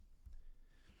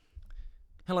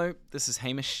Hello, this is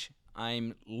Hamish.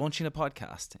 I'm launching a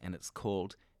podcast and it's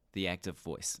called The Active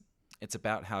Voice. It's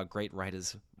about how great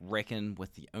writers reckon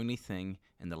with the only thing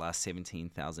in the last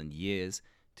 17,000 years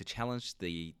to challenge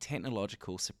the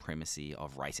technological supremacy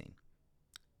of writing: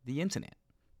 the internet.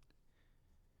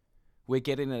 We're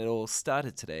getting it all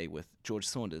started today with George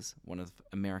Saunders, one of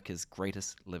America's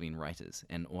greatest living writers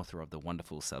and author of the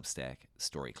wonderful Substack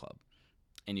Story Club.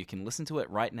 And you can listen to it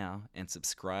right now and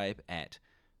subscribe at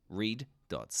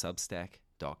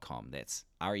read.substack.com. That's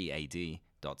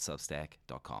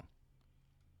read.substack.com.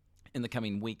 In the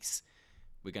coming weeks,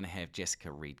 we're going to have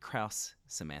Jessica Reed Krause,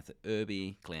 Samantha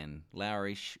Irby, Glenn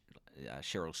Lowry,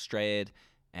 Cheryl Strayed,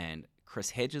 and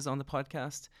Chris Hedges on the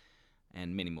podcast,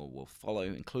 and many more will follow,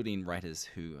 including writers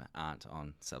who aren't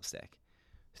on Substack.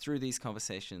 Through these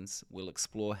conversations, we'll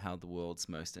explore how the world's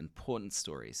most important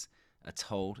stories are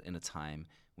told in a time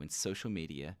when social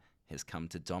media has come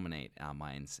to dominate our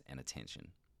minds and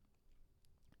attention.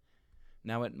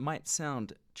 Now, it might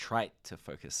sound trite to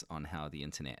focus on how the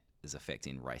internet is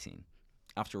affecting writing.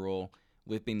 After all,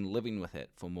 we've been living with it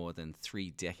for more than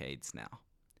 3 decades now.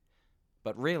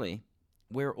 But really,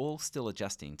 we're all still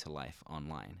adjusting to life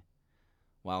online.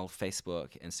 While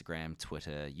Facebook, Instagram,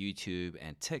 Twitter, YouTube,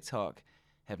 and TikTok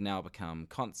have now become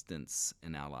constants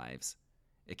in our lives,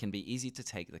 it can be easy to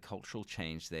take the cultural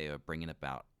change they are bringing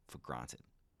about for granted.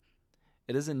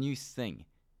 It is a new thing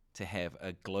to have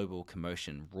a global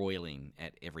commotion roiling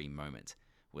at every moment,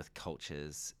 with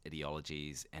cultures,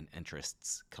 ideologies, and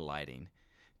interests colliding,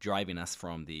 driving us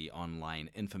from the online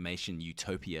information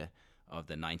utopia of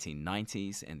the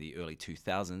 1990s and the early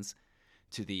 2000s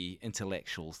to the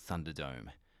intellectual thunderdome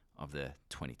of the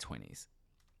 2020s.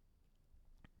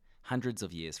 Hundreds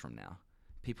of years from now,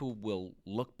 people will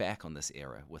look back on this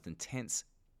era with intense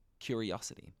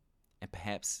curiosity and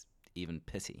perhaps even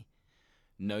pity,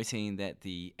 noting that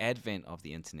the advent of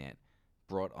the internet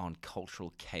brought on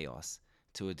cultural chaos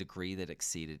to a degree that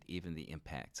exceeded even the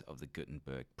impact of the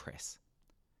Gutenberg press.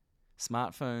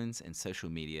 Smartphones and social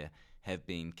media have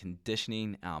been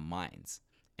conditioning our minds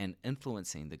and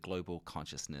influencing the global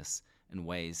consciousness in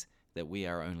ways that we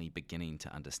are only beginning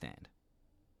to understand.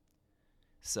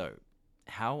 So,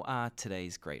 how are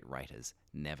today's great writers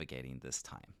navigating this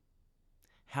time?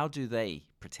 How do they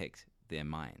protect their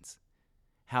minds?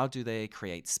 How do they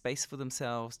create space for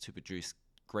themselves to produce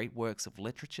great works of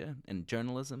literature and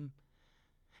journalism?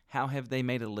 How have they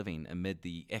made a living amid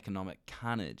the economic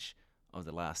carnage of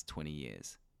the last 20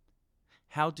 years?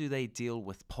 How do they deal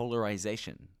with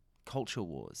polarization, culture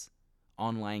wars,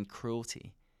 online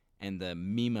cruelty, and the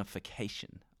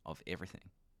memification of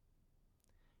everything?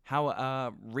 How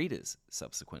are readers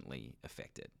subsequently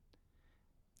affected?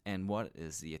 And what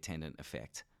is the attendant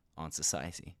effect on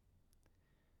society?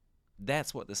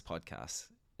 That's what this podcast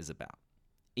is about.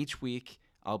 Each week,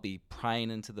 I'll be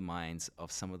prying into the minds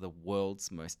of some of the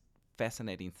world's most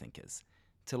fascinating thinkers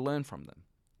to learn from them,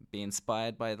 be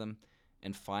inspired by them,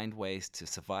 and find ways to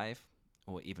survive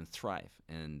or even thrive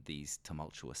in these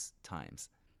tumultuous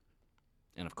times.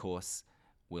 And of course,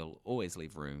 we'll always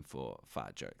leave room for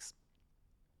fart jokes.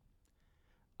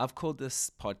 I've called this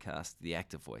podcast The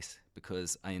Active Voice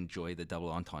because I enjoy the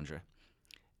double entendre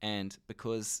and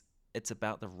because it's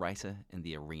about the writer in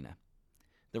the arena.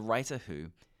 The writer who,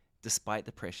 despite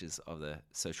the pressures of the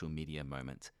social media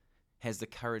moment, has the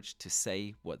courage to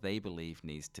say what they believe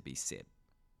needs to be said.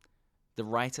 The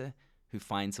writer who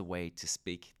finds a way to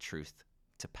speak truth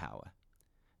to power.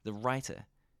 The writer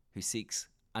who seeks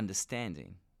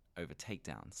understanding over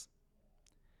takedowns.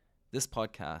 This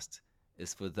podcast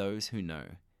is for those who know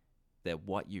that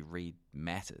what you read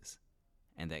matters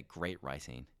and that great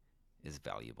writing is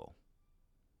valuable.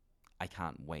 I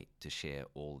can't wait to share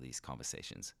all these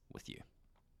conversations with you.